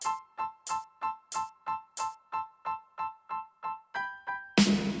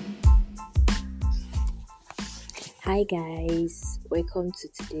Hi guys, welcome to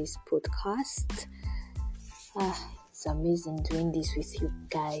today's podcast. It's amazing doing this with you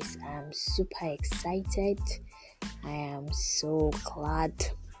guys. I'm super excited. I am so glad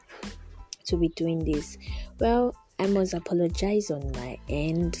to be doing this. Well, I must apologize on my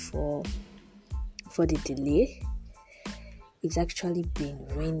end for the delay. It's actually been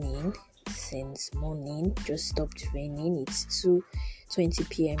raining since morning. Just stopped raining. It's 2:20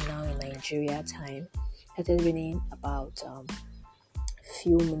 p.m. now in Nigeria time. It started raining about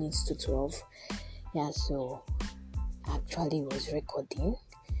few minutes to 12. So actually was recording,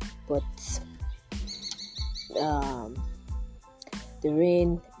 but the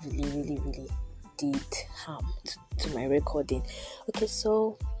rain really did harm to my recording. Okay,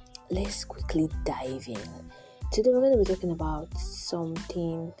 so let's quickly dive in. Today we're going to be talking about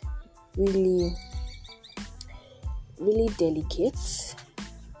something really delicate,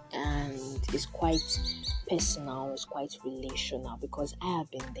 and it's quite personal, it's quite relational, because I have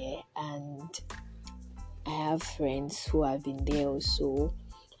been there and I have friends who have been there also,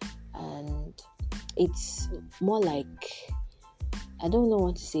 and it's more like, I don't know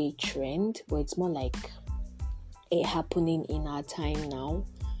what to say trend, but it's more like it happening in our time now.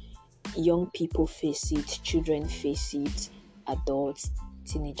 Young people face it, children face it, adults,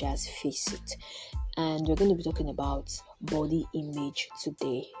 teenagers face it. And we're going to be talking about body image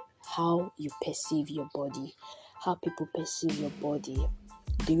today. How you perceive your body, how people perceive your body.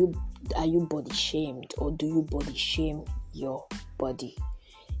 Are you body shamed, or do you body shame your body?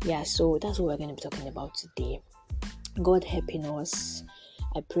 So that's what we're going to be talking about today. God helping us,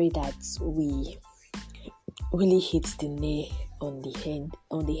 I pray that we really hit the nail on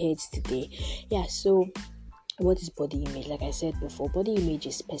the head today. So what is body image? Like I said before, body image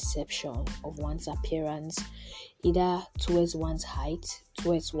is perception of one's appearance, either towards one's height,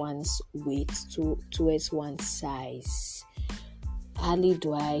 towards one's weight, towards one's size. Hardly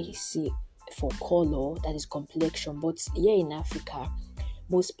do I see for color, that is complexion, but here in Africa,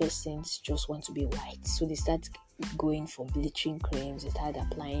 most persons just want to be white, so they start going for bleaching creams, they start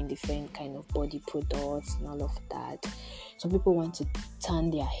applying different kind of body products and all of that. Some people want to tan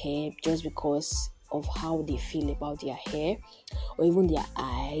their hair just because of how they feel about their hair, or even their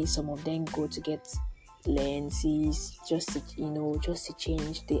eyes. Some of them go to get lenses just to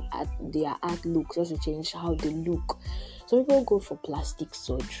change their outlook, just to change how they look. Some people go for plastic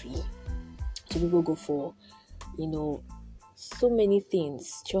surgery. Some people go for so many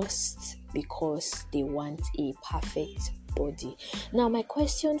things just because they want a perfect body. Now, my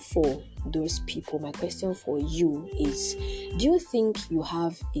question for those people, my question for you is, do you think you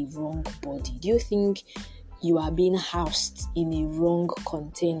have a wrong body? Do you think you are being housed in a wrong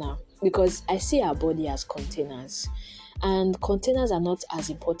container? Because I see our body as containers, and containers are not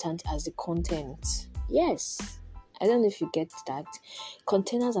as important as the content. Yes, I don't know if you get that.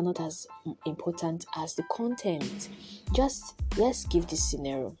 Containers are not as important as the content. Just let's give this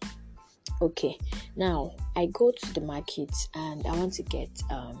scenario. Okay, now I go to the market and I want to get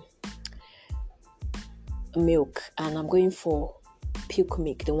milk, and I'm going for Peak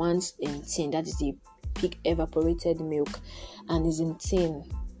milk, the ones in tin. That is the Peak evaporated milk, and is in tin.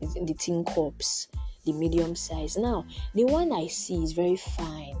 It's in the tin cups, the medium size. Now, the one I see is very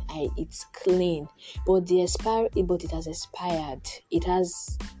fine. It's clean, but it has expired.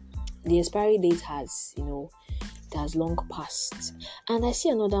 The expiry date has, it has long passed. And I see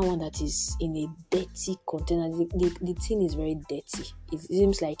another one that is in a dirty container. The tin is very dirty. It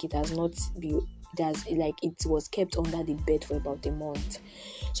seems like it was kept under the bed for about a month.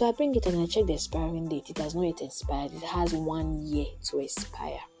 So I bring it and I check the expiring date. It has not yet expired. It has 1 year to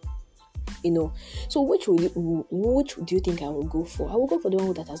expire. So which do you think I will go for? I will go for the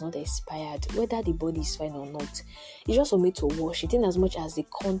one that has not expired, whether the body is fine or not. It's just for me to wash it, in as much as the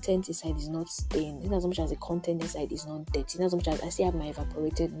content inside is not stained, in as much as the content inside is not dirty, in as much as I still have my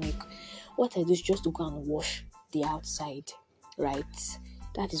evaporated milk. What I do is just to go and wash the outside, right?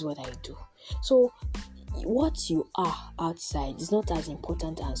 That is what I do. So what you are outside is not as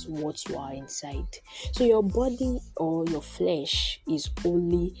important as what you are inside. So your body or your flesh is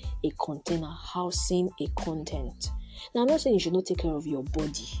only a container housing a content. Now, I'm not saying you should not take care of your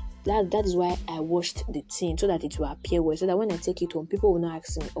body. That is why I washed the tin, so that it will appear well, so that when I take it home, people will not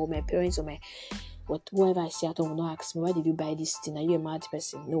ask me, or my parents or whoever I see at home will not ask me, why did you buy this tin? Are you a mad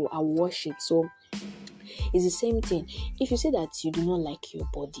person? No, I wash it. So it's the same thing. If you say that you do not like your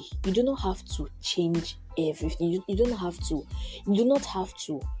body, you do not have to change everything. You do not have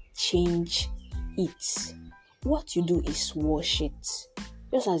to change it. What you do is wash it.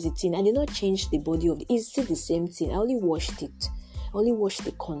 Just as the thing, I did not change the body of it's still the same thing. I only washed it. I only washed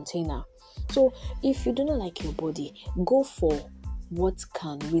the container. So if you do not like your body, go for what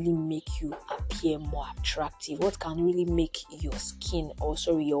can really make you appear more attractive, what can really make your skin, or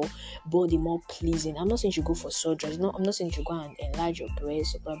your body more pleasing. I'm not saying you should go for surgery. I'm not saying you should go and enlarge your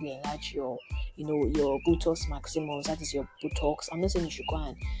breasts, or probably enlarge your Botox maximus, that is your Botox. I'm not saying you should go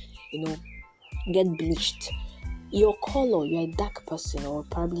and get bleached. Your color, you're a dark person, or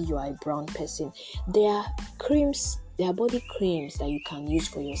probably you are a brown person. There are body creams that you can use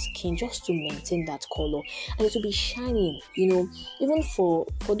for your skin just to maintain that color, and it will be shining. Even for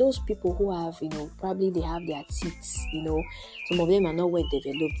those people who have, probably they have their teeth. Some of them are not well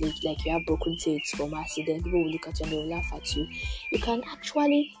developed, like you have broken teeth from accident. People will look at you and they will laugh at you. You can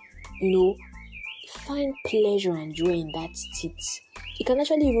actually, find pleasure and joy in that teeth. You can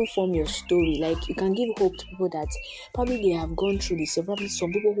actually even form your story. Like, you can give hope to people that probably they have gone through this. Probably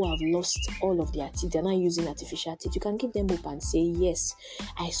some people who have lost all of their teeth, they're not using artificial teeth. You can give them hope and say, yes,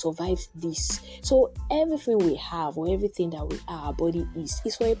 I survived this. So everything we have, or everything that our body is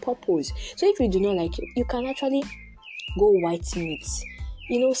for a purpose. So if you do not like it, you can actually go whiten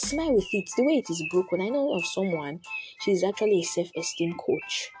it. Smile with it. The way it is broken. I know of someone, she's actually a self-esteem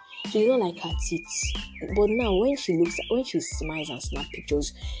coach. She does not like her teeth, but now when she smiles and snaps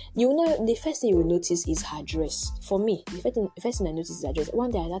pictures, the first thing you will notice is her dress. For me, the first thing I noticed is her dress.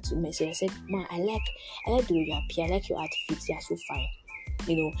 One day I had to message. I said, "Ma, I like the way you appear. I like your outfits. You're so fine."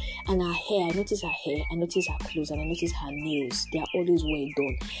 And her hair. I notice her hair. I notice her clothes, and I notice her nails. They are always well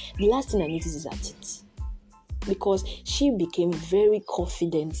done. The last thing I notice is her teeth. Because she became very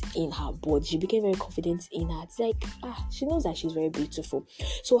confident in her body. She became very confident in her. It's like, she knows that she's very beautiful.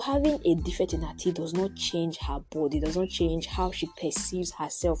 So having a defect in her teeth does not change her body, does not change how she perceives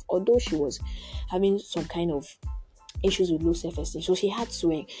herself. Although she was having some kind of issues with low self-esteem, so she had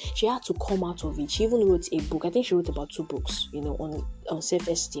to come out of it. She even wrote a book. I think she wrote about 2 books, on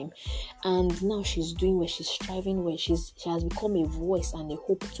self-esteem, and now she's doing well. She's striving well. She has become a voice and a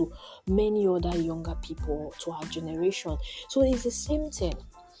hope to many other younger people, to her generation. So it's the same thing.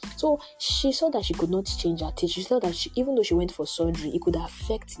 So she saw that she could not change her teeth. She saw that even though she went for surgery, it could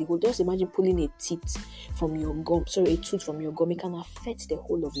affect the whole. Just imagine pulling a tooth from your gum. It can affect the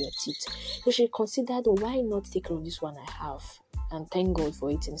whole of your teeth. So she considered, why not take care of this one I have, and thank God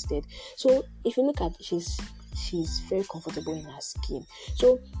for it instead. So if you look at, she's very comfortable in her skin.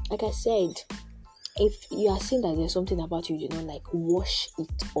 So like I said, if you are seeing that there's something about you don't like, wash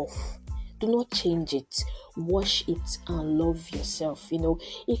it off. Do not change it. Wash it and love yourself.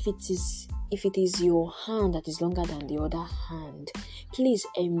 If it is your hand that is longer than the other hand, please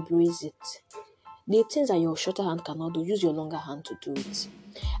embrace it. The things that your shorter hand cannot do, use your longer hand to do it.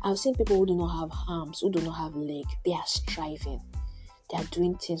 I've seen people who do not have arms, who do not have legs. They are striving. They are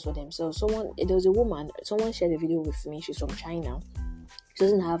doing things for themselves. There was a woman, someone shared a video with me. She's from China. She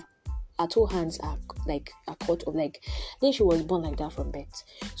doesn't have, her 2 hands are cut off. I think she was born like that from birth.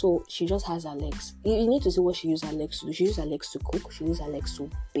 So she just has her legs. You need to see what she uses her legs to do. She uses her legs to cook. She uses her legs to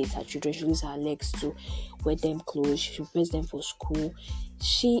bathe her children. She uses her legs to wear them clothes. She prepares them for school.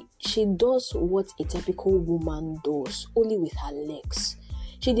 She does what a typical woman does, only with her legs.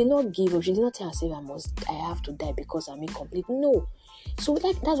 She did not give up. She did not tell herself, I have to die because I'm incomplete. No. So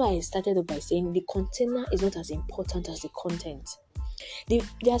that's why I started up by saying the container is not as important as the content. There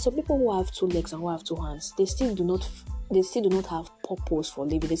are some people who have 2 legs and who have 2 hands. They still do not have purpose for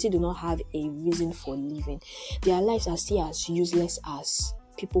living. They still do not have a reason for living. Their lives are still as useless as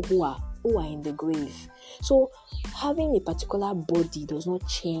people who are in the grave. So having a particular body does not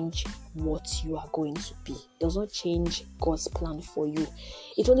change what you are going to be. Does not change God's plan for you.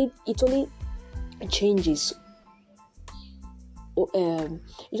 It only changes.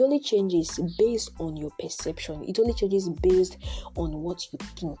 It only changes based on your perception. It only changes based on what you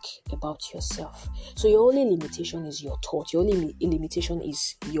think about yourself. So your only limitation is your thought. Your only limitation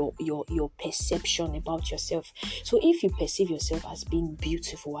is your perception about yourself. So if you perceive yourself as being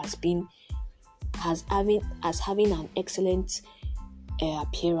beautiful, as having an excellent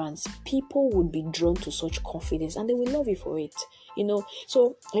appearance, people would be drawn to such confidence and they will love you for it.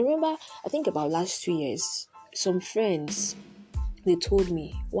 So I remember, I think about last 2 years, some friends, they told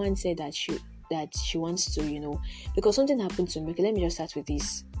me, one said that she wants to, because something happened to me. Okay, let me just start with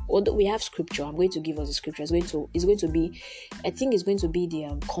this. Although we have scripture, I'm going to give us the scripture. It's going to be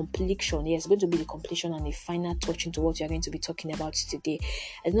the completion. Yes, it's going to be the completion and the final touch into what we are going to be talking about today.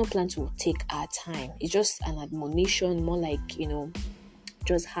 I do not plan to take our time. It's just an admonition, more like,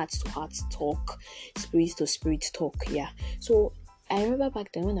 just heart to heart talk, spirit to spirit talk. Yeah. So I remember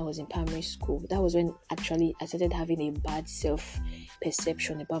back then when I was in primary school, that was when actually I started having a bad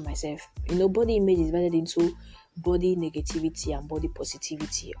self-perception about myself. Body image is divided into body negativity and body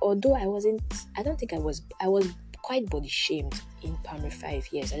positivity. Although I don't think I was quite body shamed in primary 5.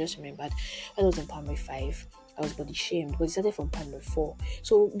 Yes, I just remembered when I was in primary 5, I was body shamed, but it started from primary 4.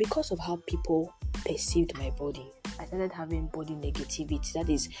 So because of how people perceived my body, I started having body negativity. That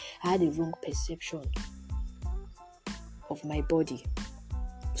is, I had a wrong perception of my body.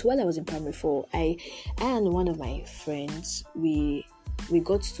 So while I was in primary 4, I and one of my friends, we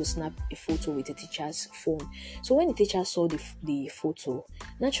got to snap a photo with the teacher's phone. So when the teacher saw the photo,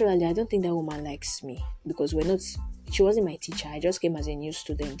 naturally, I don't think that woman likes me because she wasn't my teacher. I just came as a new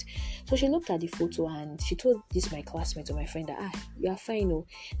student. So she looked at the photo and she told my classmate or my friend that, you are fine. Oh.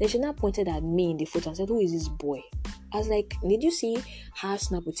 Then she now pointed at me in the photo and said, who is this boy? I was like, did you see her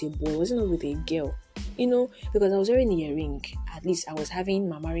snap with a boy? Was it not with a girl? Because I was wearing an earring. At least I was having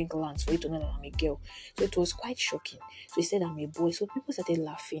mammary glands for you to know that I'm a girl. So it was quite shocking. So he said I'm a boy. So people started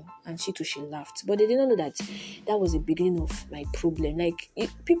laughing, and she laughed. But they didn't know that was the beginning of my problem. Like,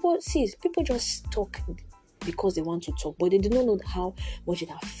 people just talk because they want to talk, but they do not know how much it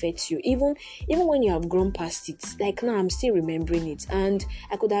affects you. Even when you have grown past it, like now I'm still remembering it, and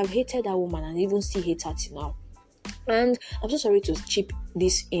I could have hated that woman and even still hate her till now. And I'm so sorry to chip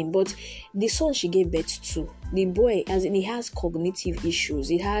this in, but the son she gave birth to, the boy, as in, he has cognitive issues.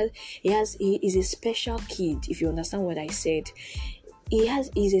 He is a special kid. If you understand what I said,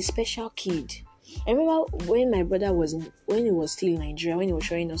 he's a special kid. I remember when my brother when he was still in Nigeria, when he was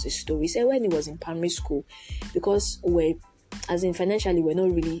showing us a story, he said when he was in primary school, because financially we're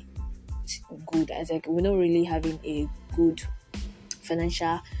not really good, we're not really having a good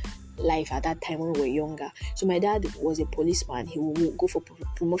financial life at that time when we were younger. So my dad was a policeman. He would go for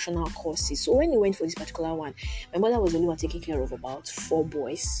promotional courses. So when he went for this particular one, my mother was the only one taking care of about 4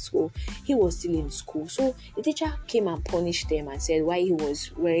 boys. So he was still in school. So the teacher came and punished them and said why he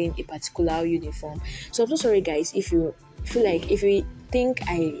was wearing a particular uniform. So I'm so sorry, guys, if you think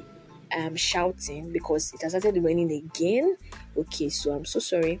I am shouting because it has started raining again. Okay, so I'm so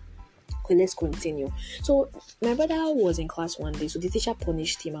sorry. Okay, let's continue. So my brother was in class one day, so the teacher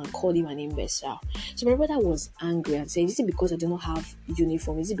punished him and called him an imbecile. So my brother was angry and said, is it because I do not have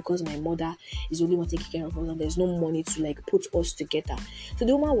uniform? Is it because my mother is the only one taking care of us and there's no money to put us together? So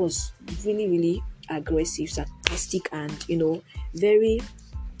the woman was really, really aggressive, sarcastic, and very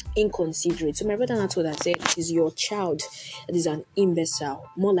inconsiderate. So my brother now told her, said, it is your child that is an imbecile,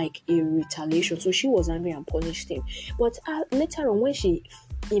 more like a retaliation. So she was angry and punished him. But later on, when she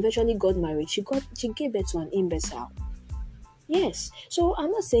eventually got married, she gave birth to an imbecile. Yes. So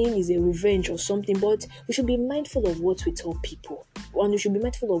I'm not saying it's a revenge or something, but we should be mindful of what we tell people, and we should be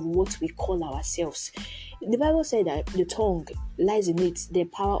mindful of what we call ourselves. The Bible said that the tongue lies in it, the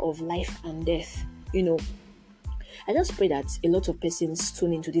power of life and death. I just pray that a lot of persons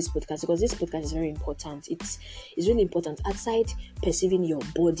tune into this podcast, because this podcast is very important. It's really important. Aside perceiving your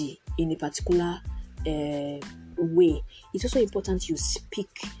body in a particular way, it's also important you speak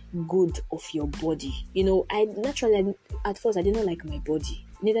good of your body. I naturally, at first, I did not like my body.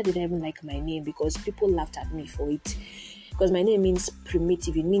 Neither did I even like my name, because people laughed at me for it. Because my name means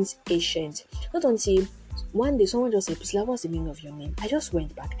primitive, it means ancient. Not until one day someone just said, Priscilla, what's the meaning of your name? I just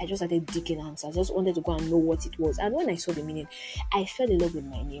went back. I just started digging answers. I just wanted to go and know what it was. And when I saw the meaning, I fell in love with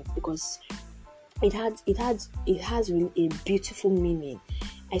my name, because it has really a beautiful meaning.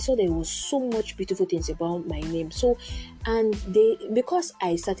 I saw there was so much beautiful things about my name. So, and because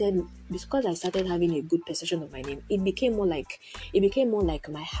I started having a good perception of my name, it became more like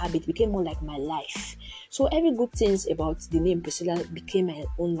my habit, became more like my life. So every good things about the name Priscilla became my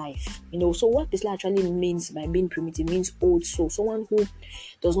own life. So what Priscilla actually means by being primitive means old soul, someone who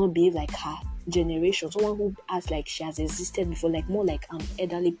does not behave like her generation, someone who acts like she has existed before, like more like an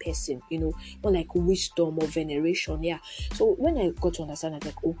elderly person, more like wisdom or veneration. Yeah. So when I got to understand, I was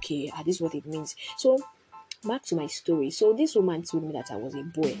like, okay, this is what it means. So back to my story. So this woman told me that I was a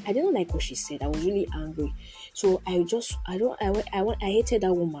boy. I didn't like what she said. I was really angry. So I hated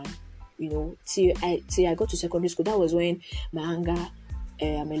that woman, till I got to secondary school. That was when my anger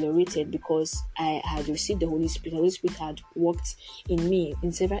ameliorated, because I had received the Holy Spirit. The Holy Spirit had worked in me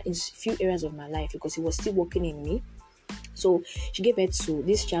in few areas of my life, because He was still working in me. So she gave birth to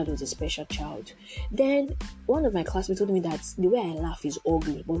this child, was a special child. Then one of my classmates told me that the way I laugh is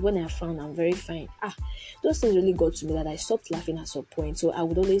ugly, but when I frown, I'm very fine. Those things really got to me, that I stopped laughing at some point. So I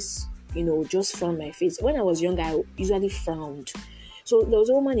would always, just frown my face. When I was younger, I usually frowned. So there was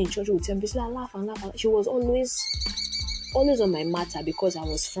a woman in church who would tell me, laugh and laugh. She was always on my matter, because I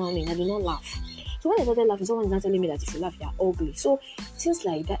was frowning. I do not laugh. So when I started laughing, someone is not telling me that if you laugh, you're ugly. So things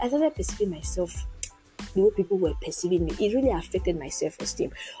like that, I started perceiving myself the way people were perceiving me, it really affected my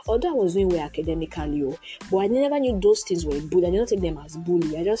self-esteem. Although I was doing well academically, but I never knew those things were bully. I did not take them as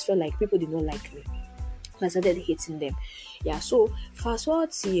bully. I just felt like people did not like me. I started hating them. Yeah, so fast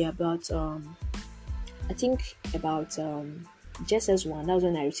forward to about I think about JSS1, that was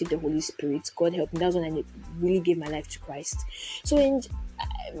when I received the Holy Spirit. God help me, that was when I really gave my life to Christ. So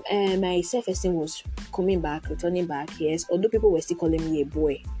in my self-esteem was coming back, returning back, yes, although people were still calling me a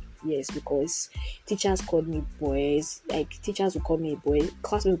boy. Yes, because teachers called me boys, like teachers would call me a boy,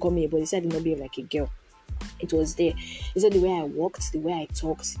 classmates would call me a boy. They said I did not behave like a girl. It was there. They said the way I walked, the way I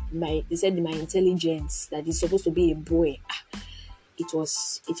talked, they said my intelligence, that is supposed to be a boy. It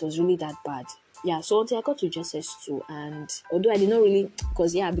was really that bad. Yeah, so until I got to JSS2, and although I did not really,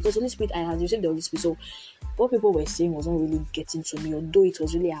 because Holy Spirit, I had received the Holy Spirit, so what people were saying wasn't really getting to me, although it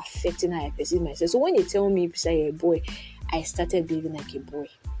was really affecting how I perceive myself. So when they tell me, say a boy, I started behaving like a boy.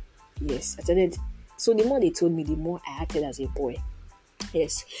 Yes, I started. So the more they told me, the more I acted as a boy.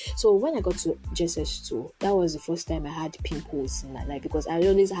 Yes. So when I got to JSS2, that was the first time I had pimples in my life, because I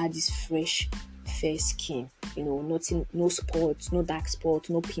always had this fresh, fair skin. Nothing, no spots, no dark spots,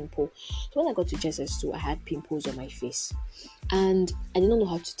 no pimple. So when I got to JSS2, I had pimples on my face, and I did not know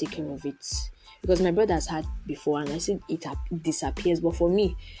how to take care of it, because my brothers had before, and I said it disappears. But for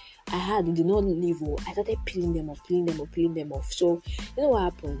me, it did not leave. I started peeling them off. So you know what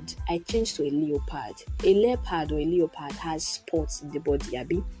happened? I changed to a leopard. A leopard or a leopard has spots in the body.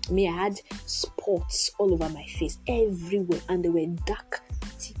 I had spots all over my face, everywhere, and they were dark,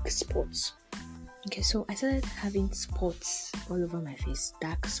 thick spots. Okay, so I started having spots all over my face,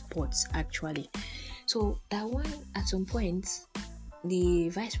 dark spots actually. So that one, at some point, the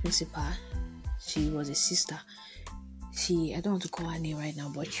vice principal, she was a sister. I don't want to call her name right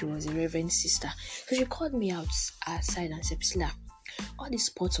now, but she was a reverend sister. So she called me outside and said, Priscilla, all these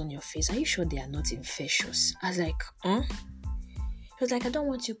spots on your face, are you sure they are not infectious? I was like, She was like, I don't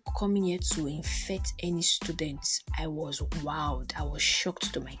want you coming here to infect any students. I was wowed. I was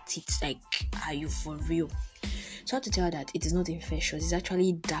shocked to my teeth. Like, are you for real? So I had to tell her that it is not infectious. It's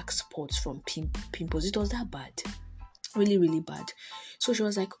actually dark spots from pimples. It was that bad. Really, really bad. So she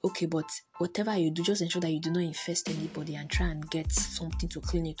was like, okay, but whatever you do, just ensure that you do not infest anybody and try and get something to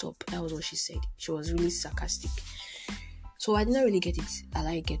clean it up. That was what she said. She was really sarcastic. So I did not really get it,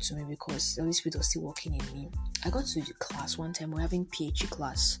 allow it get to me, because the Holy Spirit was still working in me. I got to the class one time, we were having PhD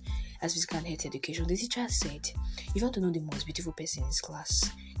class as physical and health education. The teacher said, if you want to know the most beautiful person in this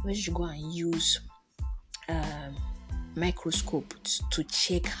class, you should go and use microscope to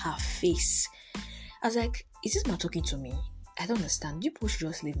check her face. I was like, is this man talking to me? I don't understand. You people should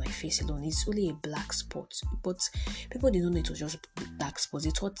just leave my face alone. It's only a black spot. But people didn't know it was just dark spots.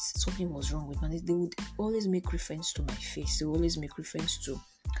 They thought something was wrong with me. They would always make reference to my face. They would always make reference to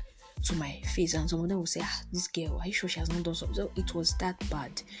my face. And some of them would say, this girl, are you sure she has not done something? So it was that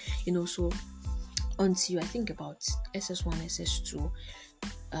bad. So until I think about SS1, SS2,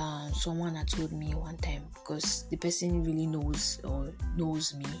 someone had told me one time, because the person really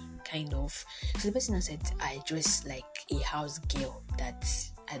knows me, kind of. So the person had said I dress like a house girl, that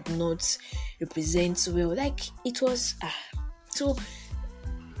I do not represent well. Like, it was so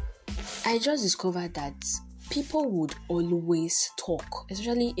I just discovered that people would always talk,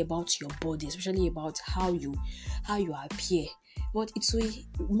 especially about your body, especially about how you appear. But it will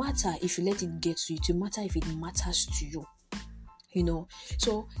matter if you let it get to you. It will matter if it matters to you.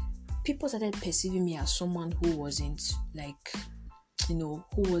 So people started perceiving me as someone who wasn't who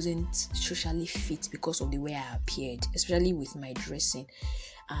wasn't socially fit because of the way I appeared, especially with my dressing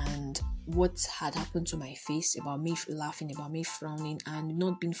and what had happened to my face, about me laughing, about me frowning, and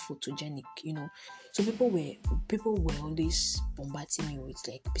not being photogenic. So people were always bombarding me with,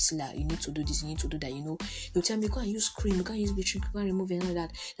 like, Priscilla, you need to do this, you need to do that. They'll tell me, you can't use cream, you can't use bleaching, you can't remove it, and all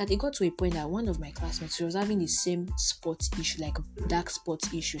that. That it got to a point that one of my classmates, she was having the same spot issue, like dark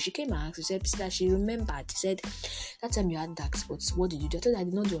spot issue. She came and asked, she said, Priscilla, she remembered. She said, that time you had dark spots, what did you do? I told her I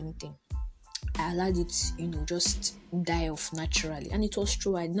did not do anything. I allowed it, just die off naturally. And it was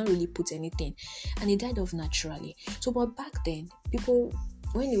true, I did not really put anything, and it died off naturally. So, but back then, people,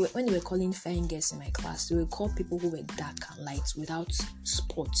 when they were calling fine girls in my class, they would call people who were dark and light without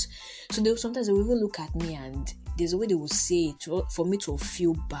spots. So sometimes they would even look at me, and there's a way they would say it for me to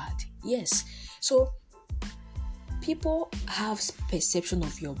feel bad. Yes. So people have perception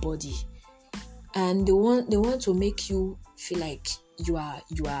of your body, and they want to make you feel like you are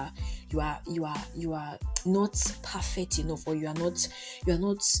not perfect enough, or you are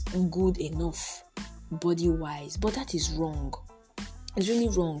not good enough body wise. But that is wrong. It's really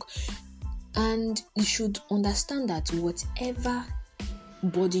wrong. And you should understand that whatever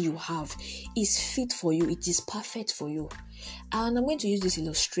body you have is fit for you. It is perfect for you. And I'm going to use this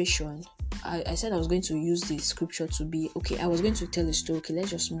illustration. I said I was going to use the scripture to be, okay, I was going to tell a story. Okay,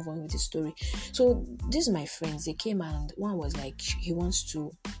 let's just move on with the story. So these are my friends. They came and one was like, he wants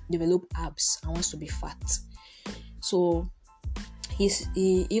to develop abs and wants to be fat. So he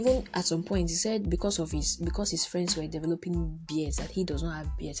even at some point he said because his friends were developing beards that he does not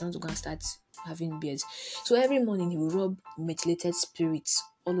have beards, he wants to go and start having beards. So every morning he will rub methylated spirits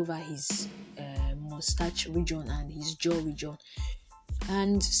all over his mustache region and his jaw region,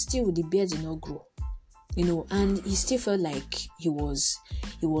 and still the beard did not grow, and he still felt like he was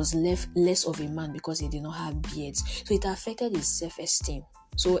left less of a man because he did not have beards. So it affected his self-esteem.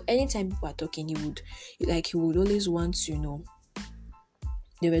 So anytime people are talking, he would always want to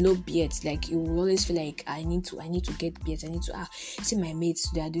develop beards. Like he will always feel like I need to get beards. I need to see my mates,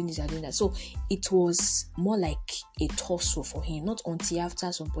 they are doing this, they are doing that. So it was more like a torso for him. Not until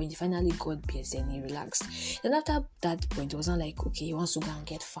after some point he finally got beards, then he relaxed. Then after that point, it was not like okay, he wants to go and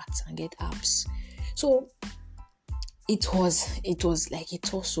get fat and get abs. So it was like a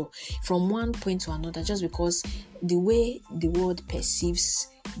torso from one point to another, just because the way the world perceives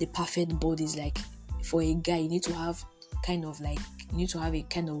the perfect body is like, for a guy you need to have a kind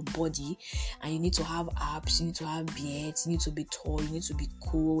of body, and you need to have abs, you need to have beards, you need to be tall, you need to be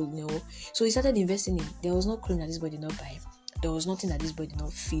cool, So he started investing in. There was no cream that this boy did not buy. There was nothing that this boy did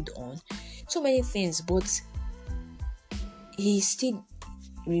not feed on. So many things, but he still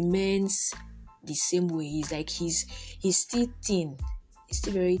remains the same way. He's like he's still thin. He's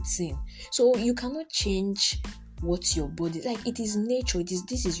still very thin. So you cannot change what your body like. It is nature.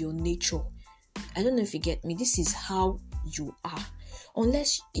 This is your nature. I don't know if you get me. This is how you are.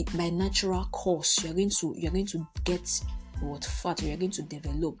 Unless by natural course you're going to get fat, or you're going to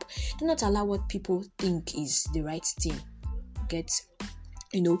develop. Do not allow what people think is the right thing get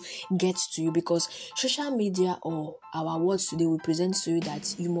to you, because social media or our words today will present to you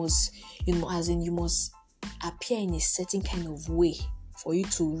that you must you must appear in a certain kind of way for you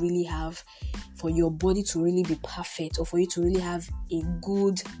to really for your body to really be perfect, or for you to really have a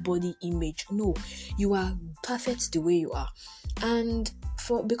good body image. No, you are perfect the way you are. And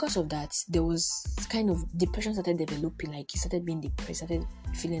because of that, there was kind of depression started developing. Like he started being depressed, started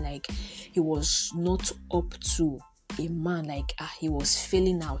feeling like he was not up to a man, like he was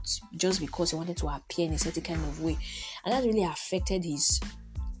failing out just because he wanted to appear in a certain kind of way, and that really affected his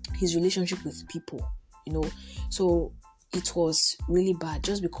relationship with people. So it was really bad,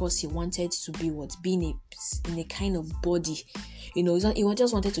 just because he wanted to be in a kind of body. He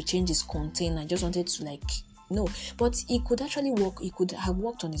just wanted to change his container, just wanted to but he could actually work. He could have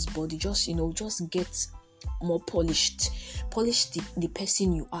worked on his body, just get more polished the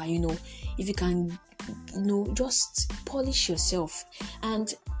person you are. If you can just polish yourself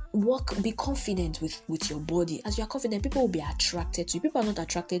and be confident with your body. As you are confident, people will be attracted to you. People are not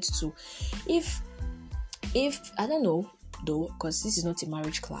attracted to if I don't know though, because this is not a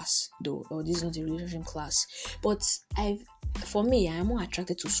marriage class though, or this is not a relationship class, but for me, I am more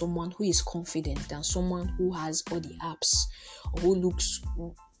attracted to someone who is confident than someone who has all the abs, or who looks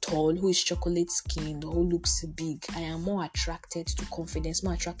tall, who is chocolate skinned, or who looks big. I am more attracted to confidence,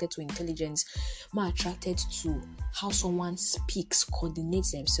 more attracted to intelligence, more attracted to how someone speaks,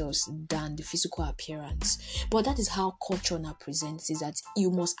 coordinates themselves, than the physical appearance. But that is how culture now presents, is that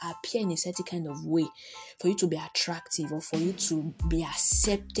you must appear in a certain kind of way for you to be attractive, or for you to be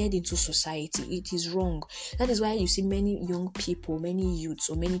accepted into society. It is wrong. That is why you see many young people, many youths,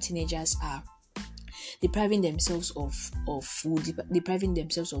 or many teenagers are depriving themselves of food, depriving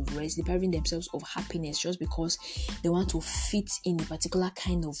themselves of rest, depriving themselves of happiness, just because they want to fit in a particular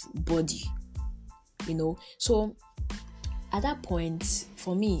kind of body. So at that point,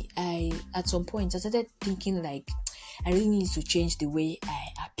 for me, at some point I started thinking like I really need to change the way I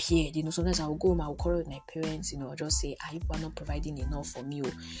appeared. Sometimes I'll go home, I'll quarrel with my parents, I'll just say, you are not providing enough for me.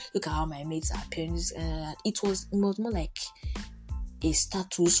 Look at how my mates are appearing. It was more like a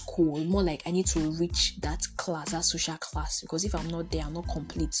status quo, more like I need to reach that class, that social class, because if I'm not there, I'm not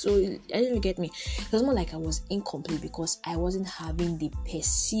complete. So I didn't get me. It was more like I was incomplete because I wasn't having the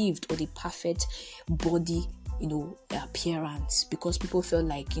perceived or the perfect body, appearance, because people felt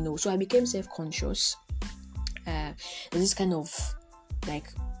like, so I became self-conscious. This kind of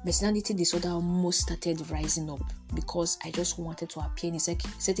personality disorder almost started rising up, because I just wanted to appear in a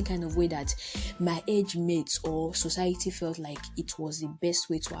certain kind of way that my age mates or society felt like it was the best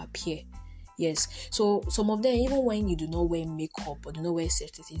way to appear. Yes, so some of them, even when you do not wear makeup or do not wear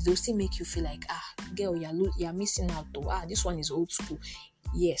certain things, they'll still make you feel like, girl, you're missing out though. This one is old school.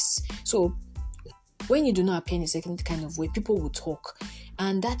 Yes, so when you do not appear in a certain kind of way, people will talk.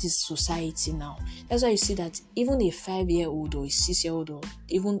 And that is society now. That's why you see that even a 5-year-old or a 6-year-old or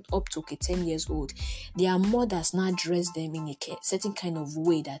even up to 10 years old, their mothers now dress them in a certain kind of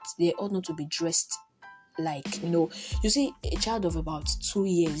way that they ought not to be dressed like. You see a child of about 2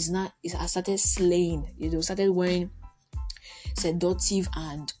 years now has started slaying, started wearing seductive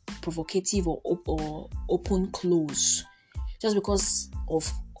and provocative or open clothes, just because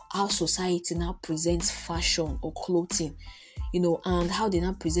of how society now presents fashion or clothing, and how they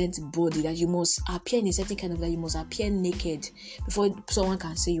now present body, that you must appear in a certain kind of, that you must appear naked before someone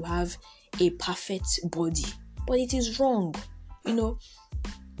can say you have a perfect body. But it is wrong.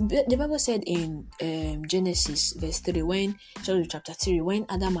 The Bible said in Genesis verse 3, chapter 3, when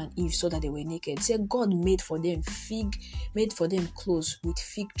Adam and Eve saw that they were naked, it said God made for them clothes with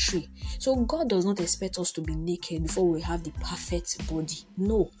fig tree. So God does not expect us to be naked before we have the perfect body.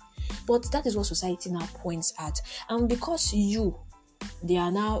 No. But that is what society now points at. And because you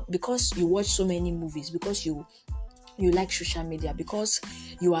watch so many movies, because you like social media, because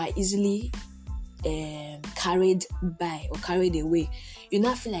you are easily carried away, you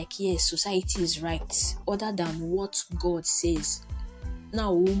now feel like, yes, society is right, other than what God says.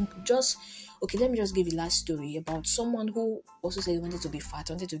 Now, let me just give you a last story about someone who also said he wanted to be fat,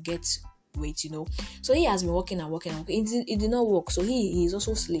 wanted to get weight, So he has been working. It did not work. So he is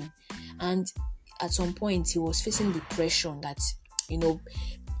also slim. And at some point, he was facing depression that,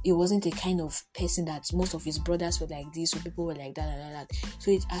 he wasn't a kind of person that most of his brothers were like this, or people were like that.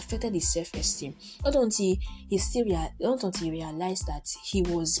 So it affected his self-esteem. Not until he realized that he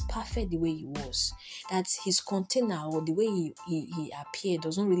was perfect the way he was, that his container or the way he appeared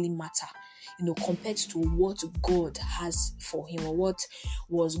does not really matter, compared to what God has for him, or what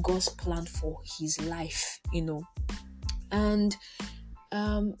was God's plan for his life, And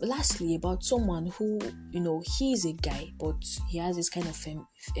lastly, about someone who, he is a guy, but he has this kind of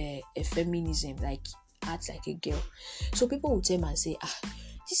feminism, like acts like a girl. So people will tell him and say,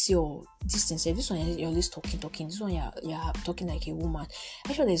 this one you're always talking. This one you're talking like a woman.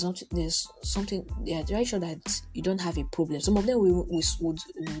 I'm sure there's something. Yeah, they're sure that you don't have a problem. Some of them would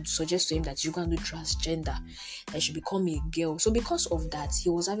suggest to him that you can do transgender, that you should become a girl. So because of that, he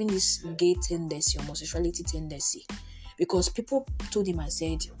was having this gay tendency, homosexuality tendency. Because people told him and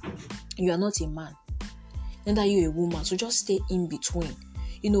said, you are not a man, neither are you a woman, so just stay in between.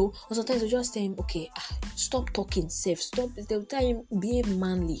 Or sometimes they just tell him, okay, stop talking safe, they'll tell him, behave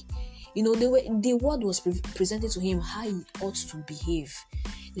manly. The word was presented to him how he ought to behave.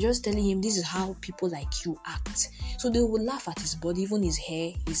 They're just telling him, this is how people like you act. So they will laugh at his body, even his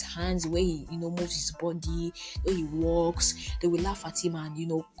hair, his hands, the way he, moves his body, the way he walks. They will laugh at him and,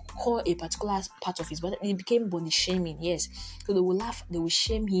 call a particular part of his body. It became body shaming, yes. So they will laugh, they will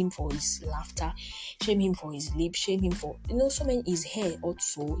shame him for his laughter, shame him for his lips, shame him for, so many, his hair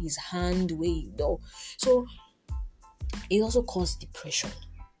also, his hand, the way he does. So it also caused depression,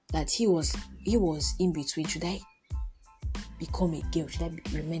 that he was in between. Should I become a girl? Should I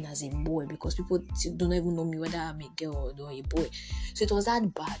remain as a boy? Because people don't even know me whether I'm a girl or a boy. So it was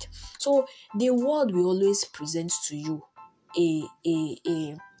that bad. So the world will always present to you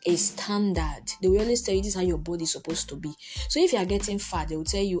a standard. They will always tell you, this is how your body is supposed to be. So if you are getting fat, they will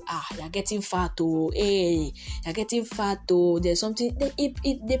tell you, you're getting fat, you're getting fat, there's something.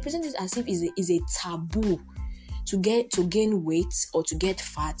 They present it as if it's a taboo to gain weight or to get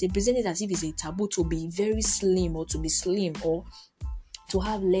fat. They present it as if it's a taboo to be very slim, or to be slim, or to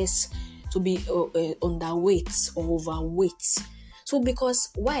have less, to be underweight or overweight. So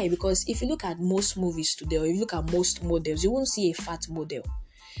why? Because if you look at most movies today, or if you look at most models, you won't see a fat model.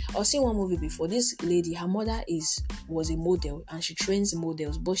 I was seeing one movie before. This lady, her mother was a model, and she trains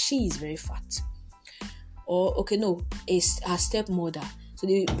models, but she is very fat. Or her stepmother.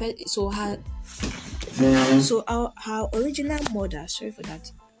 Her original mother. Sorry for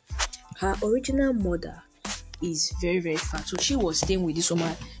that. Her original mother is very, very fat. So she was staying with this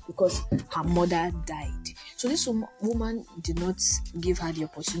woman because her mother died. So this woman did not give her the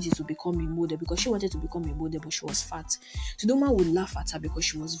opportunity to become a model, because she wanted to become a model, but she was fat. So the woman would laugh at her because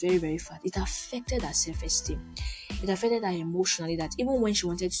she was very, very fat. It affected her self-esteem. It affected her emotionally, that even when she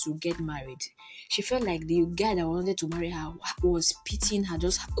wanted to get married, she felt like the guy that wanted to marry her was pitying her.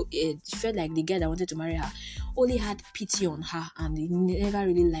 She felt like the guy that wanted to marry her only had pity on her, and he never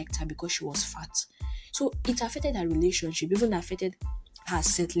really liked her because she was fat. So it affected her relationship, even affected her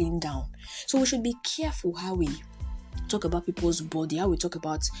settling down. So we should be careful how we talk about people's body, how we talk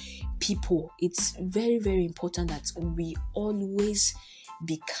about people. It's very, very important that we always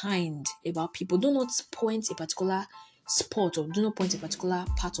be kind about people. Do not point a particular spot, or do not point a particular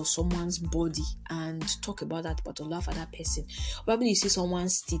part of someone's body and talk about that part or laugh at that person. Probably you see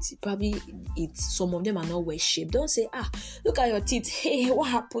someone's teeth, probably some of them are not well shaped. Don't say, look at your teeth, hey, what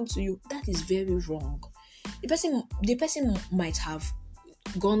happened to you? That is very wrong. The person might have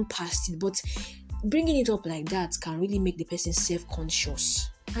gone past it, but bringing it up like that can really make the person self-conscious,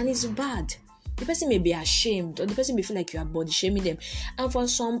 and it's bad. The person may be ashamed, or the person may feel like you are body shaming them, and for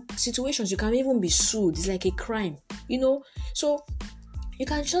some situations you can even be sued. It's like a crime, so you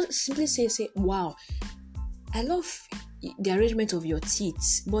can just simply say, wow, I love the arrangement of your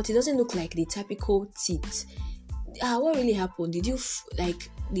teeth, but it doesn't look like the typical teeth. What really happened? Did you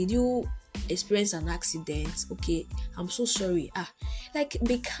experience an accident? Okay, I'm so sorry.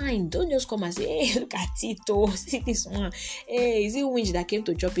 Be kind. Don't just come and say, hey, look at it, see this one. Hey, is it winch that came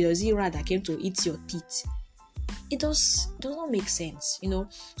to chop it, or is it rat that came to eat your teeth? It does not make sense,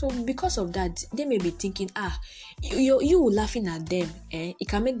 So because of that, they may be thinking, you laughing at them, it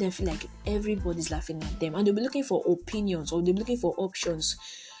can make them feel like everybody's laughing at them, and they'll be looking for opinions, or they'll be looking for options.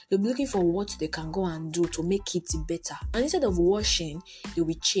 They'll be looking for what they can go and do to make it better. And instead of washing, they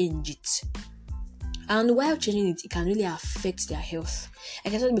will change it. And while changing it, it can really affect their health.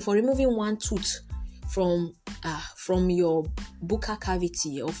 Like I said before, removing one tooth from your buccal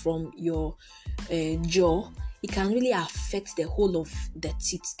cavity or from your jaw, it can really affect the whole of the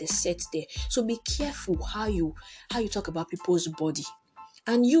teeth, the set there. So be careful how you talk about people's body.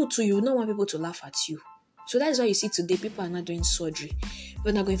 And you too, you don't want people to laugh at you. So that is why you see today people are not doing surgery.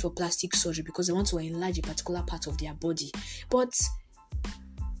 People are not going for plastic surgery because they want to enlarge a particular part of their body. But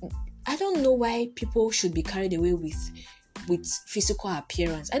I don't know why people should be carried away with physical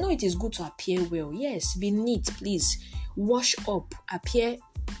appearance. I know it is good to appear well. Yes, be neat, please. Wash up, appear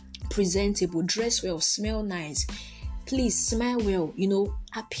presentable, dress well, smell nice. Please smile well,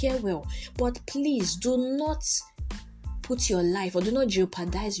 appear well. But please do not put your life, or do not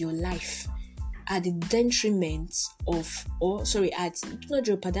jeopardize your life at the detriment of, do not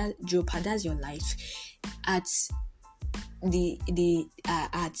jeopardize your life at the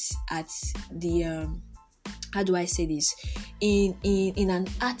how do I say this, in an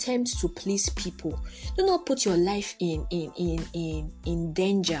attempt to please people. Do not put your life in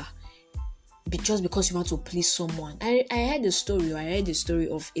danger just because you want to please someone. I read the story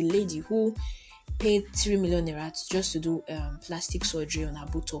of a lady who paid 3 million naira just to do plastic surgery on her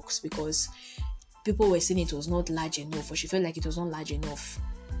buttocks because people were saying it was not large enough, or she felt like it was not large enough,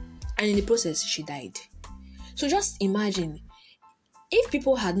 and in the process she died. So just imagine if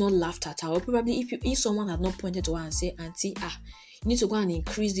people had not laughed at her, or probably if someone had not pointed to her and said, "Auntie, you need to go and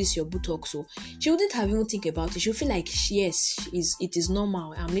increase this your buttocks," so she wouldn't have even think about it. She would feel like, yes, it is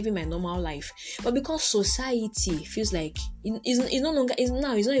normal. I'm living my normal life. But because society feels like it's no longer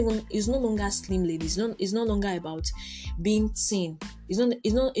slim ladies. It's no longer about being thin. It's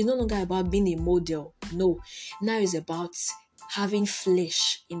no longer about being a model. No, now it's about having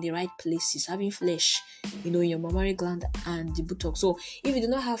flesh in the right places, having flesh, in your mammary gland and the buttock. So if you do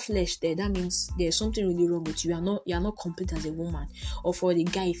not have flesh there, that means there's something really wrong with you. You are not complete as a woman. Or for the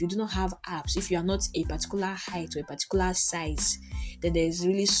guy, if you do not have abs, if you are not a particular height or a particular size, then there's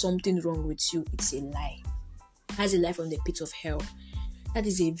really something wrong with you. It's a lie. That's a lie from the pit of hell. That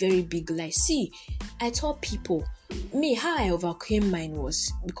is a very big lie. See, I tell people, how I overcame mine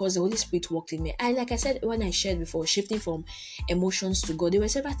was because the Holy Spirit worked in me. Like I said when I shared before, shifting from emotions to God, there were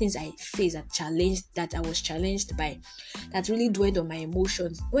several things I faced that I was challenged by, that really dwelled on my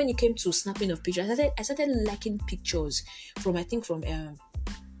emotions. When it came to snapping of pictures, I started liking pictures from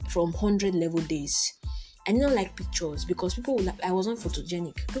 100 level days. I didn't like pictures because I wasn't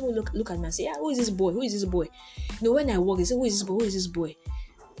photogenic. People look at me and say, who is this boy? Who is this boy? When I walk, they say, who is this boy? Who is this boy?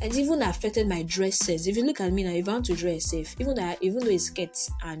 It even affected my dress sense. If you look at me now, if I want to dress safe, even though it's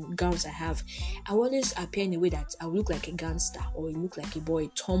skirts and gowns I have, I always appear in a way that I will look like a gangster, or I look like a boy,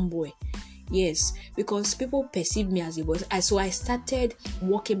 tomboy. Yes, because people perceive me as a boy. So I started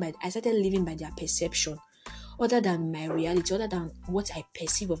living by their perception, other than my reality, other than what I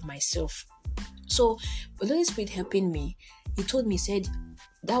perceive of myself. So, the Holy Spirit helping me, he told me, said,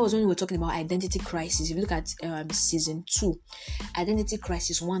 that was when we were talking about identity crisis. If you look at season 2, identity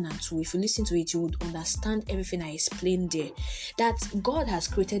crisis 1 and 2, if you listen to it, you would understand everything I explained there. That God has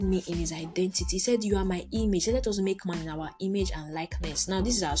created me in his identity. He said, you are my image. Let us make man in our image and likeness. Now,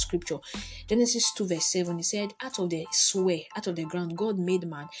 this is our scripture. Genesis 2 verse 7, he said, out of the ground, God made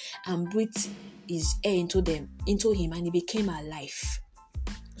man and breathed his air into him, and he became alive.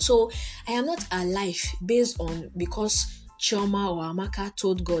 So I am not alive because Chioma or Amaka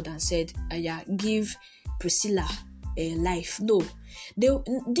told God and said, give Priscilla a life. No,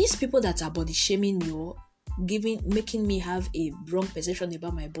 these people that are body shaming me, making me have a wrong perception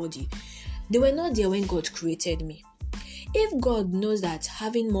about my body, they were not there when God created me. If God knows that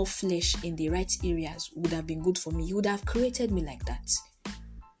having more flesh in the right areas would have been good for me, He would have created me like that.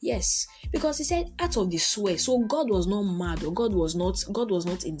 Yes, because He said out of the sweat. So God was not mad, or God was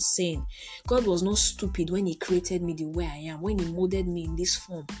not insane. God was not stupid when He created me the way I am, when He molded me in this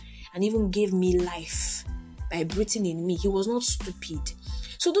form and even gave me life by breathing in me. He was not stupid.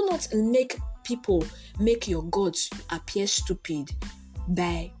 So do not make your gods appear stupid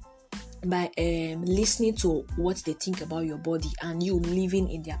by listening to what they think about your body and you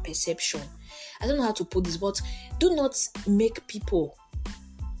living in their perception. I don't know how to put this, but do not make people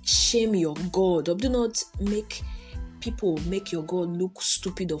shame your God, or do not make people make your God look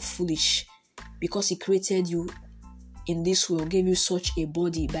stupid or foolish because He created you in this way or gave you such a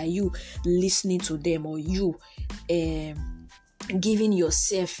body by you listening to them, or you giving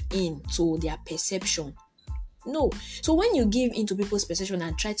yourself into their perception. No. So when you give into people's perception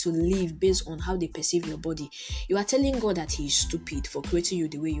and try to live based on how they perceive your body, you are telling God that He is stupid for creating you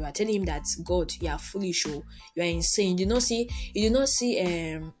the way you are. Telling Him that, God, you are foolish, or you are insane. You did not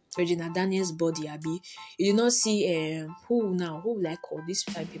see Regina Daniels' body, Abby. You did not see who will I call these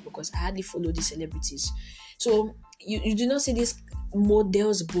 5 people, because I hardly follow these celebrities. So you do not see this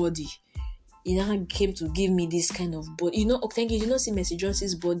model's body. You now came to give me this kind of body. Thank you. You do not see Mercy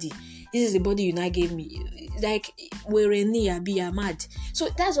Johnson's body. This is the body you now gave me. Like, we're in you're mad. So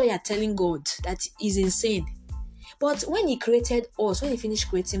that's why you're telling God that He's insane. But when He created us, when He finished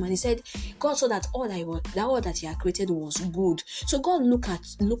creating man, He said, God saw that all that He had created was good. So God looked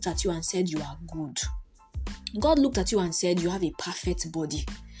at you and said, you are good. God looked at you and said, you have a perfect body.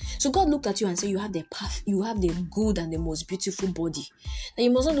 So God looked at you and said, you have the good and the most beautiful body. Now, you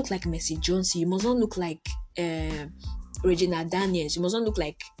must not look like Mercy Johnson. You must not look like Regina Daniels. You must not look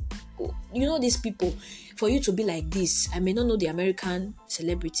like, these people. For you to be like this, I may not know the American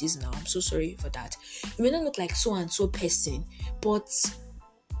celebrities now. I'm so sorry for that. You may not look like so and so person, but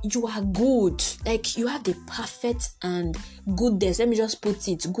you are good. Like, you have the perfect and goodness. Let me just put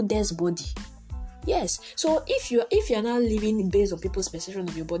it, goodness body. Yes. So if you're now living based on people's perception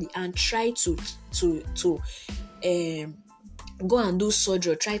of your body and try to go and do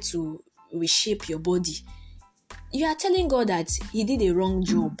surgery, try to reshape your body, you are telling God that He did a wrong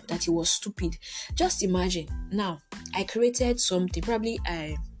job, that He was stupid. Just imagine. Now, I created something. Probably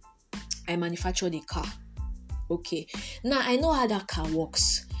I manufactured a car. Okay. Now I know how that car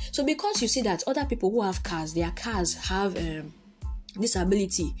works. So because you see that other people who have cars, their cars have this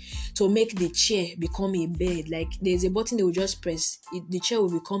ability to make the chair become a bed. Like, there's a button they will just press, the chair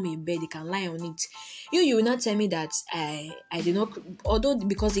will become a bed, they can lie on it. You will not tell me that I did not, although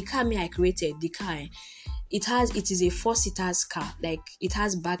because the car I created, the car, it is a 4-seaters car, like it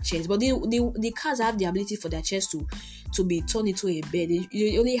has back chairs, but the cars have the ability for their chairs to be turned into a bed.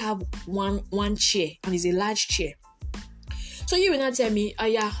 You only have one chair, and it's a large chair. So you will not tell me,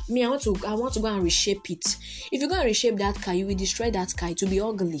 I want to go and reshape it. If you go and reshape that car, you will destroy that car. It will be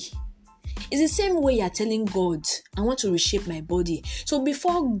ugly. It's the same way you are telling God, I want to reshape my body. So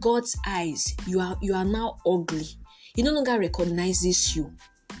before God's eyes, you are now ugly. He no longer recognizes you.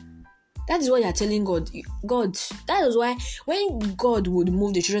 That is what you are telling God. God, that is why when God would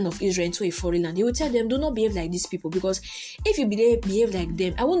move the children of Israel into a foreign land, He would tell them, do not behave like these people, because if you behave like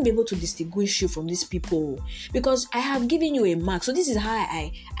them, I won't be able to distinguish you from these people, because I have given you a mark. So this is how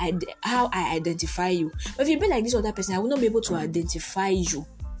I identify you. But if you be like this other person, I will not be able to identify you.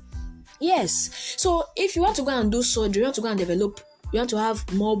 Yes. So if you want to go and do surgery, you want to go and develop, you want to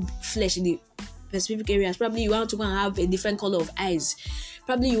have more flesh in the specific areas, probably you want to go and have a different color of eyes.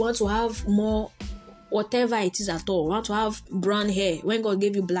 Probably you want to have more, whatever it is at all. You want to have brown hair when God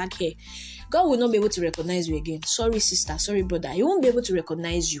gave you black hair. God will not be able to recognize you again. Sorry, sister. Sorry, brother. He won't be able to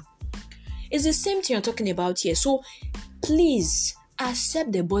recognize you. It's the same thing you're talking about here. So please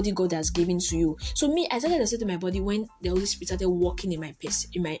accept the body God has given to you. So I started accepting my body when the Holy Spirit started working in my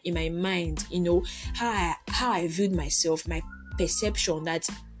mind. How I viewed myself, my perception, that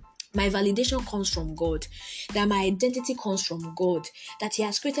my validation comes from God, that my identity comes from God, that He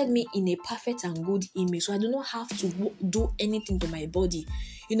has created me in a perfect and good image. So I do not have to do anything to my body.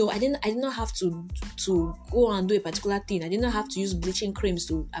 I did not have to go and do a particular thing. I did not have to use bleaching creams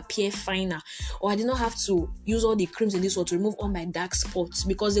to appear finer, or I did not have to use all the creams in this world to remove all my dark spots,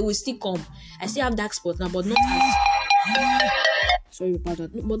 because they will still come. I still have dark spots now, but not as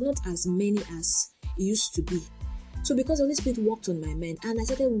not as many as it used to be. So because the Holy Spirit worked on my mind and I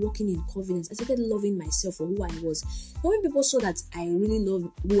started walking in confidence, I started loving myself for who I was. When people saw that I really loved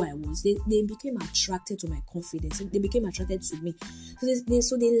who I was, they became attracted to my confidence. They became attracted to me.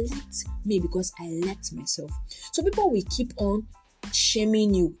 So they liked me because I liked myself. So people will keep on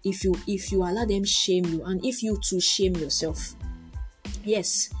shaming you if you allow them shame you, and if you too shame yourself.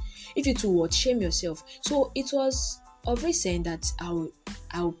 Yes, if you too would shame yourself. So it was of recent that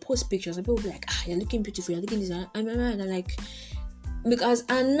I'll post pictures and people will be like, you're looking beautiful, you're looking this, and I'm like,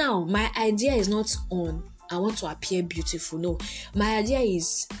 and now my idea is not on I want to appear beautiful. No, my idea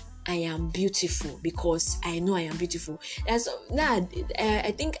is I am beautiful because I know I am beautiful.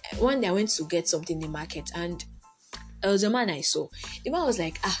 I think one day I went to get something in the market and there was a man I saw. The man was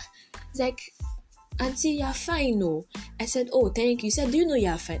like, he's like, Auntie, you're fine, no? I said, oh, thank you. He said, do you know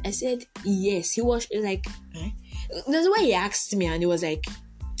you're fine? I said, yes. He was like, That's why he asked me, and he was like,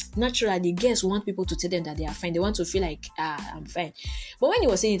 naturally, girls want people to tell them that they are fine. They want to feel like, I'm fine. But when he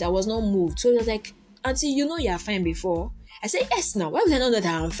was saying it, I was not moved. So he was like, Auntie, you know you're fine before? I said, yes, now. Why would I know that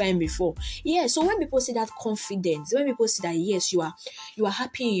I'm fine before? Yeah, so when people see that confidence, when people see that, yes, you are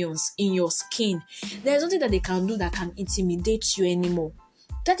happy in your skin, there's nothing that they can do that can intimidate you anymore.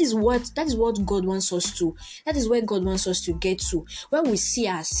 That is what God wants us to. That is where God wants us to get to. When we see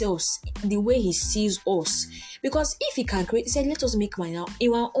ourselves the way He sees us. Because if He can create, He said, let us make man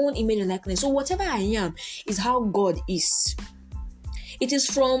in our own image and likeness. So whatever I am is how God is. It is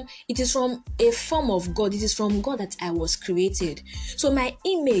from a form of God. It is from God that I was created. So my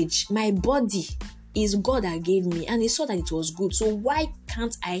image, my body is God that gave me, and He saw that it was good. So why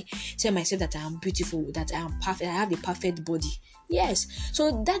can't I tell myself that I am beautiful, that I am perfect, I have a perfect body? Yes.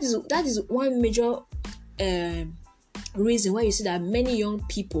 So that is one major reason why you see that many young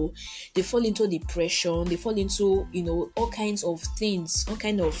people, they fall into depression, they fall into all kinds of things, all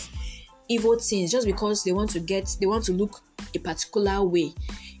kind of evil things, just because they want to look a particular way.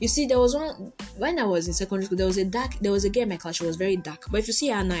 You see, there was one when I was in secondary school. There was a girl in my class. She was very dark. But if you see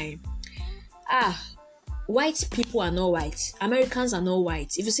her now, white people are not white. Americans are not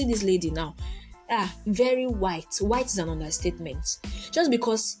white. If you see this lady now, very white. White is an understatement. Just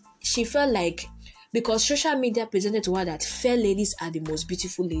because she felt like, because social media presented to her that fair ladies are the most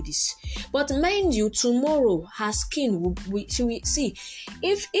beautiful ladies. But mind you, tomorrow her skin she will see,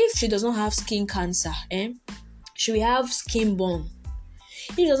 if she does not have skin cancer, she will have skin burn.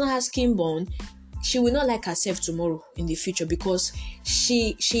 If she does not have skin burn, she will not like herself tomorrow in the future, because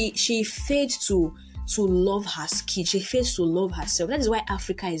she failed to love her skin. She fails to love herself. That is why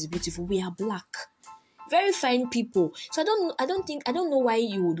Africa is beautiful. We are black, very fine people. So I don't know why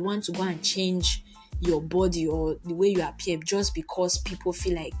you would want to go and change your body or the way you appear just because people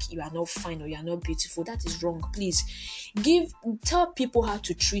feel like you are not fine or you are not beautiful. That is wrong. Please tell people how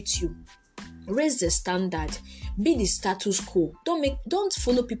to treat you. Raise the standard. Be the status quo. Don't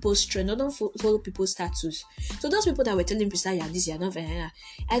follow people's trend, or don't follow people's status. So those people that were telling me that you are this, you are not.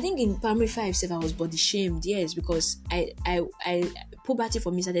 I think in primary 5, I was body shamed. Yes, because I puberty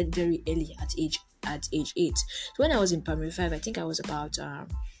for me started very early at age 8. So when I was in primary 5, I think I was about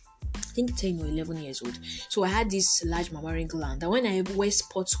 10 or 11 years old. So I had this large mammary gland, and when I wear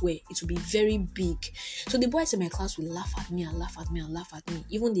sportswear, it would be very big. So the boys in my class would laugh at me.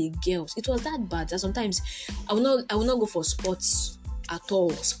 Even the girls. It was that bad that sometimes I would not go for sports at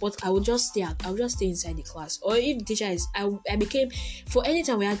all. I would just stay inside the class. Or if the teacher I became, for any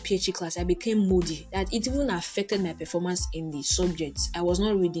time we had PhD class, I became moody. That it even affected my performance in the subjects. I was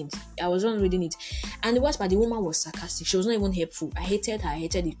not reading it. And the worst part, the woman was sarcastic. She was not even helpful. I hated her. I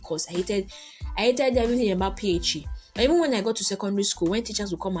hated the course. I hated everything about PhD. And even when I got to secondary school, when teachers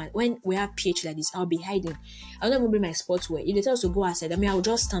would come and when we have PhD like this, I'll be hiding. I'll not even bring my sportswear. If they tell us to go outside, I will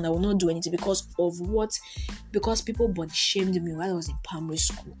just stand. I will not do anything because people body shamed me while I was in primary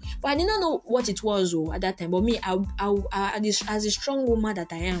school. But I did not know what it was at that time. But me, as a strong woman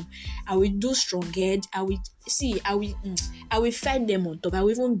that I am, I will do strong head. I will fight them on top. I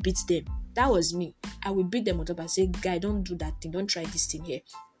will even beat them. That was me. I will beat them on top and say, guy, don't do that thing. Don't try this thing here.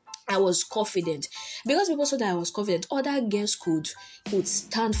 I was confident. Because people saw that I was confident, other girls could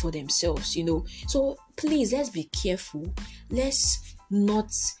stand for themselves, So please, let's be careful. Let's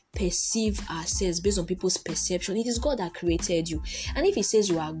not perceive ourselves based on people's perception. It is God that created you. And if He says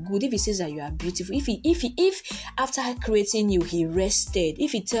you are good, if He says that you are beautiful, if after creating you, He rested,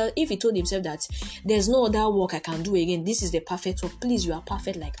 if he told Himself that there's no other work I can do again, this is the perfect work, please, you are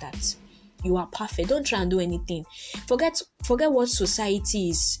perfect like that. You are perfect. Don't try and do anything. Forget what society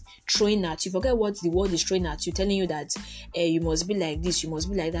is throwing at you. Forget what the world is throwing at you, telling you that you must be like this, you must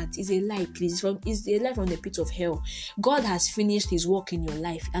be like that. It's a lie, please. It's a lie from the pit of hell. God has finished his work in your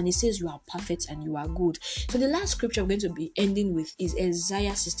life, and he says you are perfect and you are good. So the last scripture I'm going to be ending with is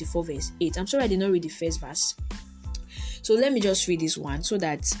Isaiah 64 verse 8. I'm sorry I did not read the first verse. So let me just read this one so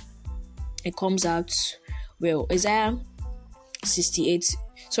that it comes out well. Isaiah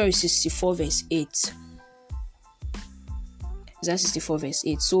 64 verse 8. Isaiah 64 verse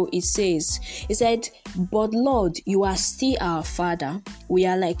 8. So it said, "But Lord, you are still our Father. We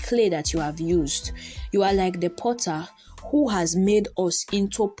are like clay that you have used. You are like the potter who has made us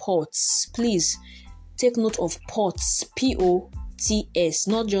into pots." Please take note of pots. P-O-T-S,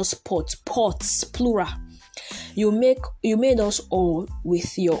 not just pot. Pots, plural. You made us all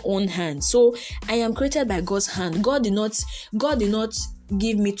with your own hand. So I am created by God's hand. God did not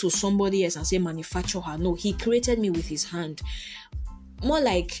give me to somebody else and say manufacture her. No, he created me with his hand. More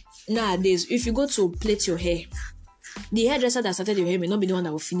like nowadays, if you go to plait your hair, the hairdresser that started your hair may not be the one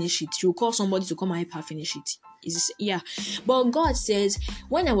that will finish it. You call somebody to come and help her finish it. But God says,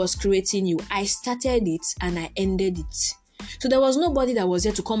 when I was creating you, I started it and I ended it. So there was nobody that was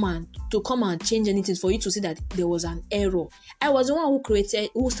there to come and change anything for you to see that there was an error. I was the one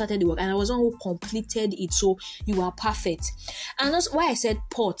who started the work, and I was the one who completed it. So you are perfect. And that's why I said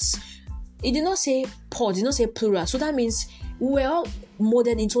pots. It did not say pot, it did not say plural. So that means we were all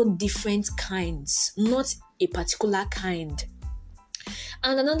molded into different kinds, not a particular kind.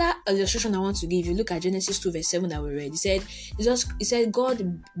 And another illustration I want to give you, look at Genesis 2 verse 7 that we read. It said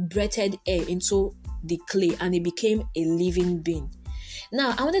God breathed air into the clay and it became a living being.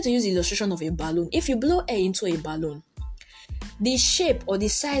 Now, I wanted to use the illustration of a balloon. If you blow air into a balloon, the shape or the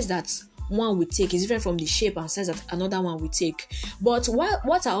size that one will take is different from the shape and size that another one will take. But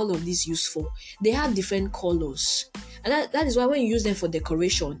what are all of these used for? They have different colors. And that is why when you use them for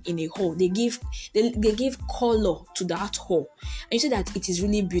decoration in a hall, they give color to that hall. And you see that it is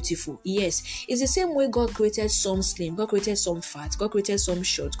really beautiful. Yes, it's the same way God created some slim, God created some fat, God created some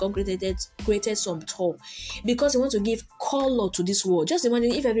short, God created some tall. Because he wants to give color to this world. Just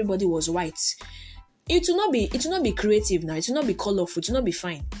imagine if everybody was white. It will not be creative now. It will not be colorful. It will not be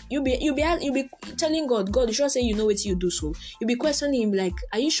fine. You'll be telling God, you should say you know what you do. So you'll be questioning him like,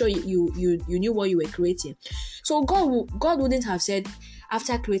 are you sure you knew what you were creating? So God wouldn't have said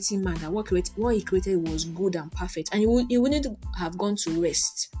after creating man that what he created was good and perfect, and he wouldn't have gone to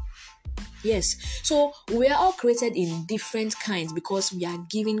rest. Yes, so we are all created in different kinds because we are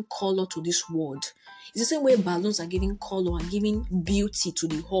giving color to this world. It's the same way balloons are giving color and giving beauty to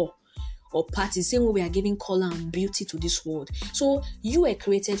the hall or party, same way we are giving color and beauty to this world. So you were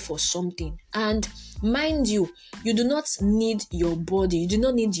created for something, and mind you, you do not need your body, you do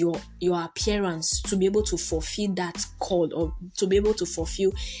not need your appearance to be able to fulfill that call or to be able to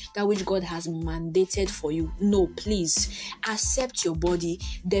fulfill that which God has mandated for you. No, please accept your body,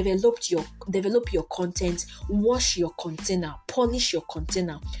 develop your content, wash your container, polish your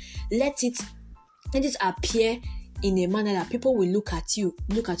container, let it appear in a manner that people will look at you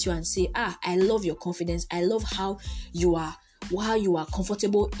and say, I love your confidence. I love how you are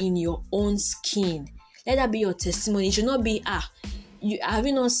comfortable in your own skin. Let that be your testimony. It should not be, have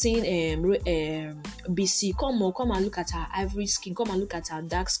you not seen BC? Come and look at her ivory skin. Come and look at her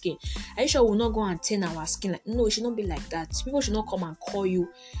dark skin. Are you sure we'll not go and turn our skin? No, it should not be like that. People should not come and call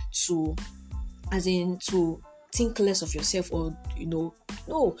you to think less of yourself, or no.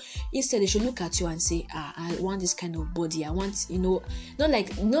 Instead they should look at you and say, I want this kind of body. I want, not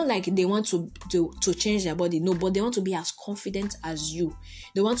like they want to change their body. No, but they want to be as confident as you.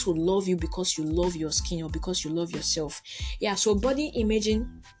 They want to love you because you love your skin or because you love yourself. So body image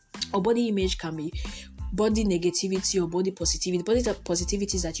can be body negativity or body positivity. Body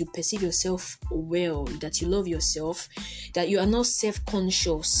positivity is that you perceive yourself well, that you love yourself, that you are not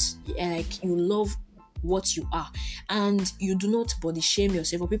self-conscious, like you love what you are, and you do not body shame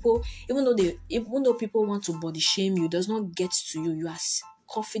yourself. Or people, even though people want to body shame you, it does not get to you. You are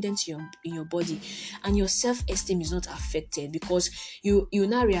confident in your body, and your self-esteem is not affected, because you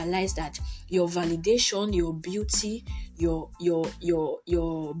now realize that your validation, your beauty, your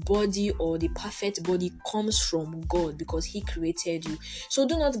body, or the perfect body, comes from God, because He created you. So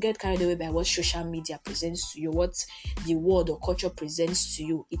do not get carried away by what social media presents to you, what the world or culture presents to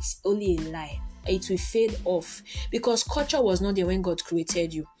you. It's only a lie. It will fade off, because culture was not there when God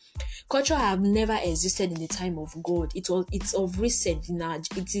created you. Culture have never existed in the time of God. It's of recent.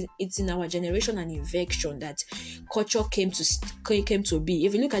 It's in our generation and invention that culture came to be.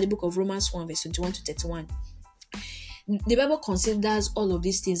 If you look at the book of Romans 1 verse 21 to 31, the Bible considers all of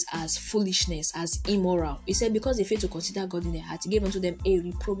these things as foolishness, as immoral. It said, because they fail to consider God in their heart, He gave unto them a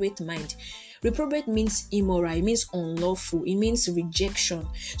reprobate mind. Reprobate means immoral, it means unlawful, it means rejection.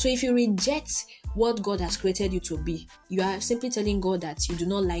 So if you reject what God has created you to be, you are simply telling God that you do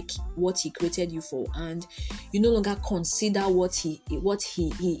not like what He created you for, and you no longer consider what he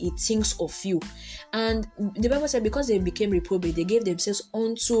thinks of you. And the Bible said, because they became reprobate, they gave themselves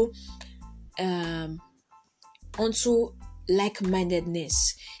unto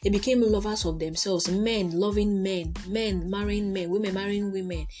like-mindedness. They became lovers of themselves, men loving men, men marrying men, women marrying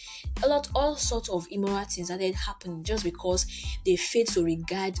women. All sorts of immoral things started happening just because they failed to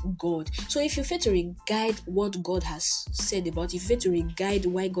regard God. So if you fail to regard what God has said about you, if you fail to regard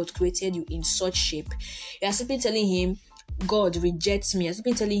why God created you in such shape, you are simply telling Him, God rejects me. You are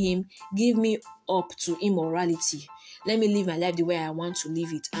simply telling Him, give me up to immorality. Let me live my life the way I want to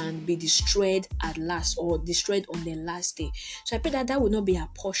live it and be destroyed at last, or destroyed on the last day. So I pray that will not be our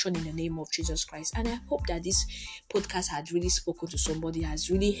portion in the name of Jesus Christ. And I hope that this podcast had really spoken to somebody, has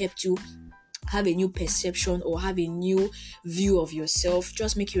really helped you have a new perception or have a new view of yourself.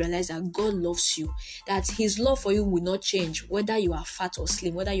 Just make you realize that God loves you, that His love for you will not change whether you are fat or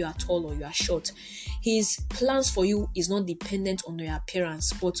slim, whether you are tall or you are short. His plans for you is not dependent on your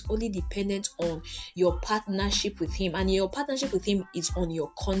appearance, but only dependent on your partnership with Him. And your partnership with Him is on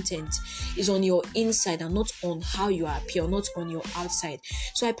your content, is on your inside, and not on how you appear, not on your outside.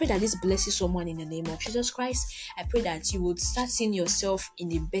 So I pray that this blesses someone in the name of Jesus Christ. I pray that you would start seeing yourself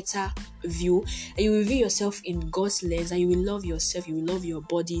in a better view, and you will view yourself in God's lens, and you will love yourself, you will love your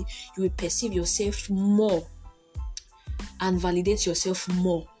body, you will perceive yourself more and validate yourself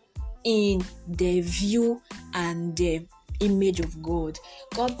more in the view and the image of God.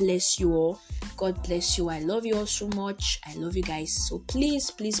 God bless you all. God bless you. I love you all so much. I love you guys. So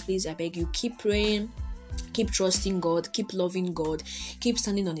please, I beg you, keep praying. Keep trusting God, keep loving God, keep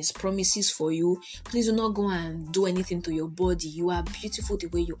standing on His promises for you. Please do not go and do anything to your body. You are beautiful the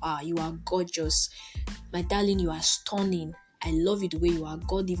way you are. You are gorgeous. My darling, you are stunning. I love you the way you are.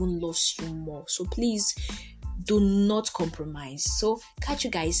 God even loves you more. So please do not compromise. So catch you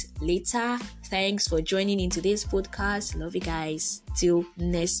guys later. Thanks for joining in today's podcast. Love you guys. Till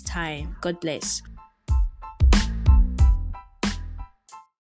next time. God bless.